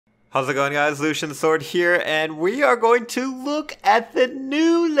How's it going, guys? Lucian Sword here, and we are going to look at the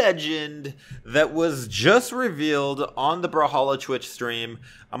new legend that was just revealed on the Brawlhalla Twitch stream.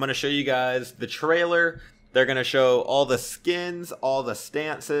 I'm going to show you guys the trailer. They're going to show all the skins, all the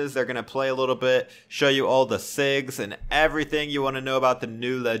stances. They're going to play a little bit, show you all the Sigs, and everything you want to know about the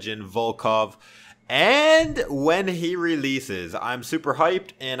new legend, Volkov, and when he releases. I'm super hyped,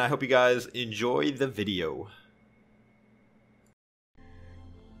 and I hope you guys enjoy the video.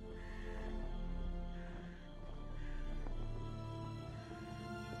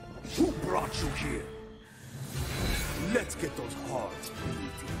 Who brought you here? Let's get those hearts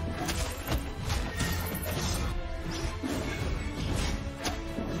beating.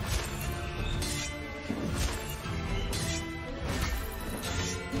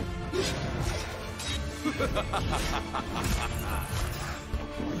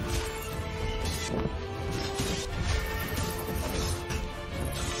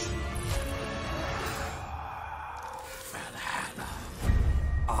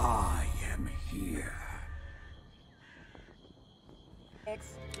 I am here.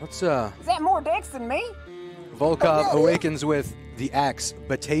 Let's Is that more decks than me? Volkov awakens with the axe,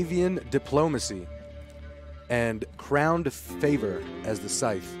 Batavian diplomacy, and crowned favor as the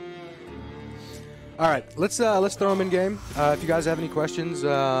scythe. All right, let's throw him in game. If you guys have any questions,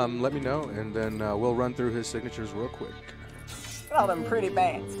 let me know, and then we'll run through his signatures real quick. Look at all them pretty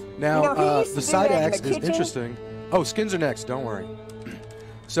bats. Now, You know, he used to the do side that in axe the is kitchen. interesting. Oh, skins are next. Don't worry.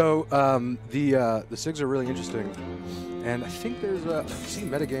 So the Sigs are really interesting, and I think there's a I see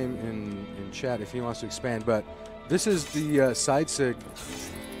metagame in chat if he wants to expand. But this is the side Sig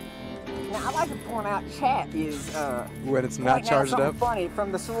Now, I like to point out, chat is when it's not pointing out charged something up. funny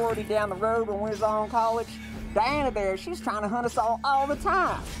from the sorority down the road when we was all in college. Diana there, she's trying to hunt us all the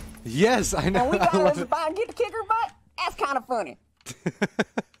time. Yes, I know. And we I got love us it. by and get to kick her butt. That's kind of funny.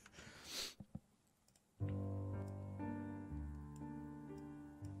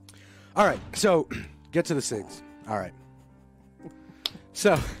 All right, so get to the Sigs. All right.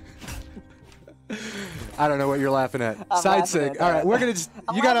 So I don't know what you're laughing at. I'm Side laughing Sig. at All right, that. we're gonna just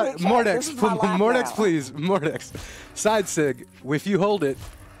I'm you laughing gotta at chat. more This decks, is my laugh more decks, now. please, more decks. Side Sig. If you hold it,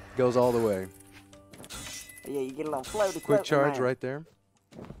 goes all the way. Yeah, you get a little floaty. Quick floaty charge around. right there.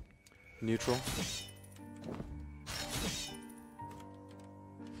 Neutral.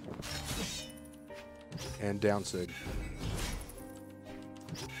 And down Sig.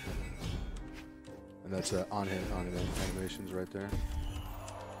 And that's on hit animations right there.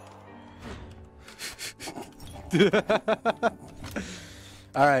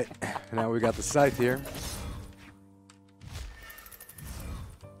 All right, now we got the scythe here.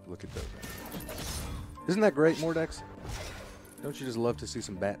 Look at those animations. Isn't that great, Mordex? Don't you just love to see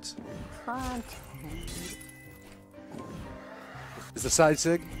some bats? Trying to- Is the side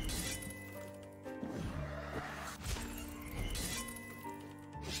Sig?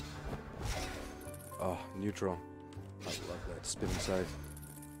 Oh, neutral. I love that spinning scythe.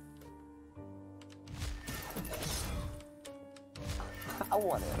 I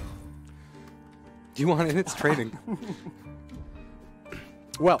want it. Do you want it? It's trading.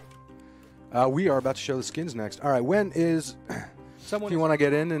 Well, we are about to show the skins next. All right, when is someone? If you want to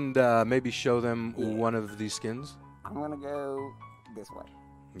get in and maybe show them one of these skins? I'm gonna go this way.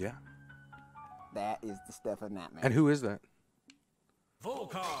 Yeah. That is the stuff of Nightmare. And who is that?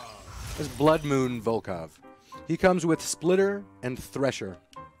 Volkov. It's Blood Moon Volkov. He comes with Splitter and Thresher.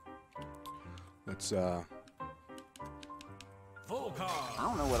 Let's Volkov. I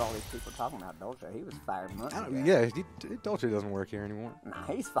don't know what all these people are talking about Dolce. He was fired months ago. yeah, Dolce doesn't work here anymore. Nah,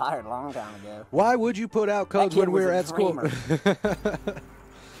 he's fired a long time ago. Why would you put out codes kid when we was were a at school?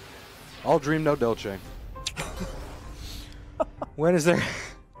 All dream, no Dolce. When is there?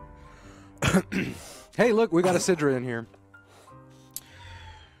 Hey, look, we got a Sidra in here.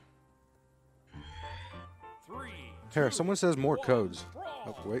 Here, someone says more codes.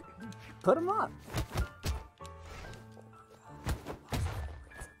 Oh, wait. Put him up.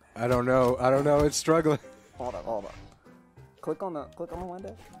 I don't know. It's struggling. Hold up. Click on the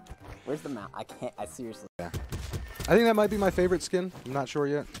window. Where's the mouse? I can't. I seriously. Yeah. I think that might be my favorite skin. I'm not sure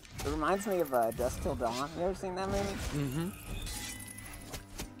yet. It reminds me of Dusk Till Dawn. You ever seen that movie? Mm-hmm.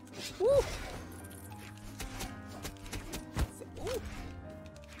 Woo! Ooh.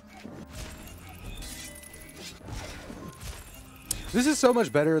 This is so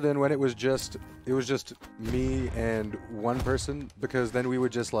much better than when it was just me and one person, because then we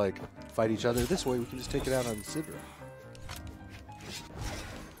would just like fight each other. This way we can just take it out on Sidra.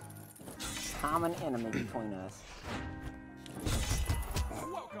 Common enemy between us.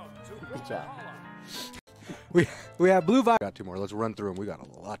 Good job. We have blue virus. Got two more. Let's run through them. We got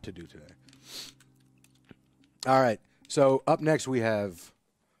a lot to do today. All right. So up next we have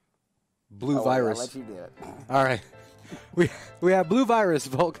blue virus. I'll let you do it. All right. We have blue virus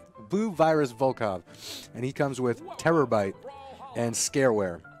Volkov, and he comes with Terrorbyte and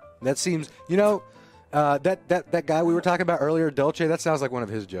Scareware. That seems, you know, that guy we were talking about earlier, Dolce. That sounds like one of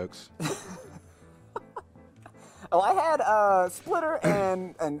his jokes. Oh, I had Splitter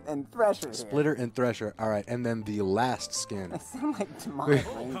and Thresher. Splitter and Thresher. All right, and then the last skin. They sound like demonic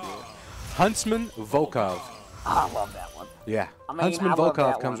reindeer. Huntsman Volkov. Oh, I love that one. Yeah. I mean, Huntsman I love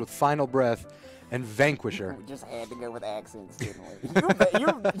Volkov that comes one. with Final Breath and Vanquisher. We just had to go with accents, didn't we? You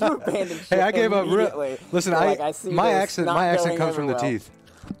abandoned shit Hey, I gave up. immediately. Listen, You're like, I see my this accent not going comes from the over well. teeth.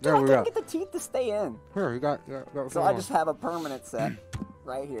 Dude, There I we couldn't go. get the teeth to stay in. Here, you got So I just have a permanent set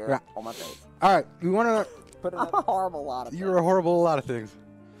right here Yeah. on my face. All right, you want to... Put it I'm a horrible lot of You're a horrible a lot of things.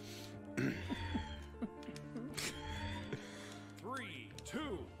 3, 2,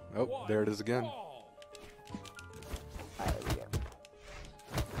 Oh, there it is again. ball. All right, there we go.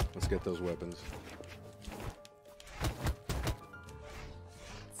 Let's get those weapons.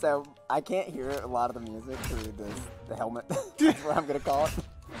 So I can't hear a lot of the music through the helmet. That's what I'm gonna call it.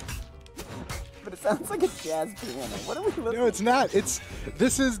 But it sounds like a jazz piano. What are we listening? No, it's not.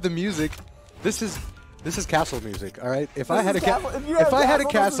 This is the music. This is castle music. All right. If I had a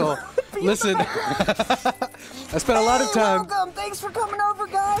castle, listen. I spent a lot of time. Welcome. Thanks for coming over,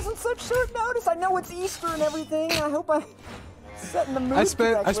 guys, on such short notice. I know it's Easter and everything. I hope I set in the mood. I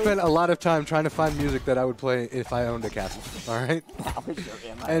spent correctly. a lot of time trying to find music that I would play if I owned a castle. All right.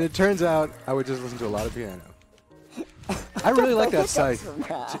 And it turns out I would just listen to a lot of piano. I really like that scythe.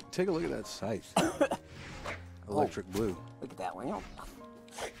 Take a look at that scythe. Electric blue. Look at that one.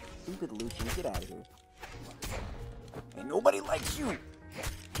 Stupid Lucian, get out of here. And nobody likes you.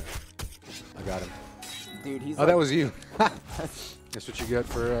 I got him. Dude, he's Oh, that was you. That's what you get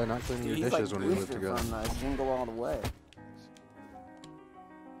for not cleaning your dishes when we live together. From Jingle All the Way.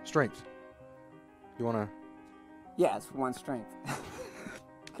 Strength. You wanna? Yeah, it's one strength.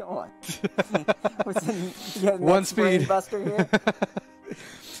 Come on. One speed. Buster here.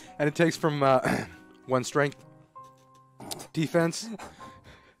 And it takes from one strength. Defense.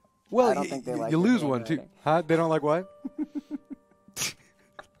 Well, I don't think they like you your lose one too. handwriting. Huh? They don't like what?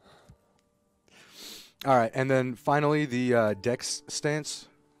 All right, and then finally the Dex stance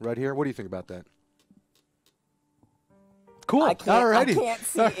right here. What do you think about that? Cool. I Alrighty. can't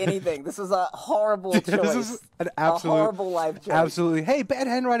see anything. This is a horrible choice. This is an absolute, a horrible life choice. Absolutely. Hey, bad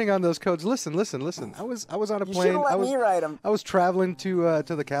handwriting on those codes. Listen. I was on a You plane. should've let me write 'em. I was traveling to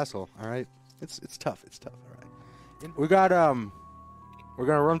the castle. All right. It's tough. It's tough. All right. We got We're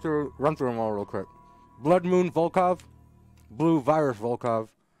gonna run through them all real quick. Blood Moon Volkov, Blue Virus Volkov,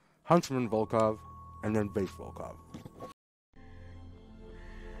 Huntsman Volkov, and then Base Volkov.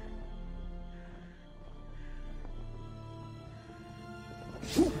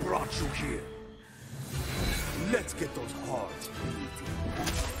 Who brought you here? Let's get those hearts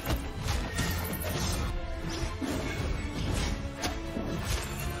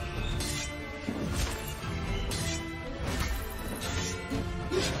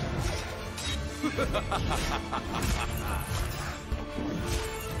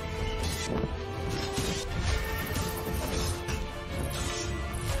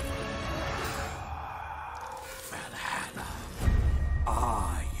Valhalla,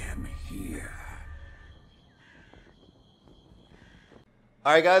 I am here.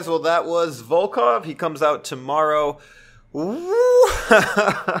 All right, guys. Well, that was Volkov. He comes out tomorrow. Woo!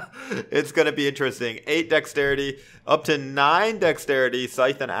 It's going to be interesting. 8 dexterity, up to 9 dexterity,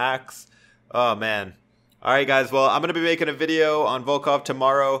 scythe and axe. Oh, man. All right, guys. Well, I'm going to be making a video on Volkov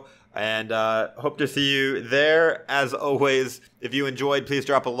tomorrow, and hope to see you there. As always, if you enjoyed, please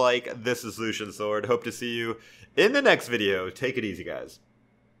drop a like. This is Lucian Sword. Hope to see you in the next video. Take it easy, guys.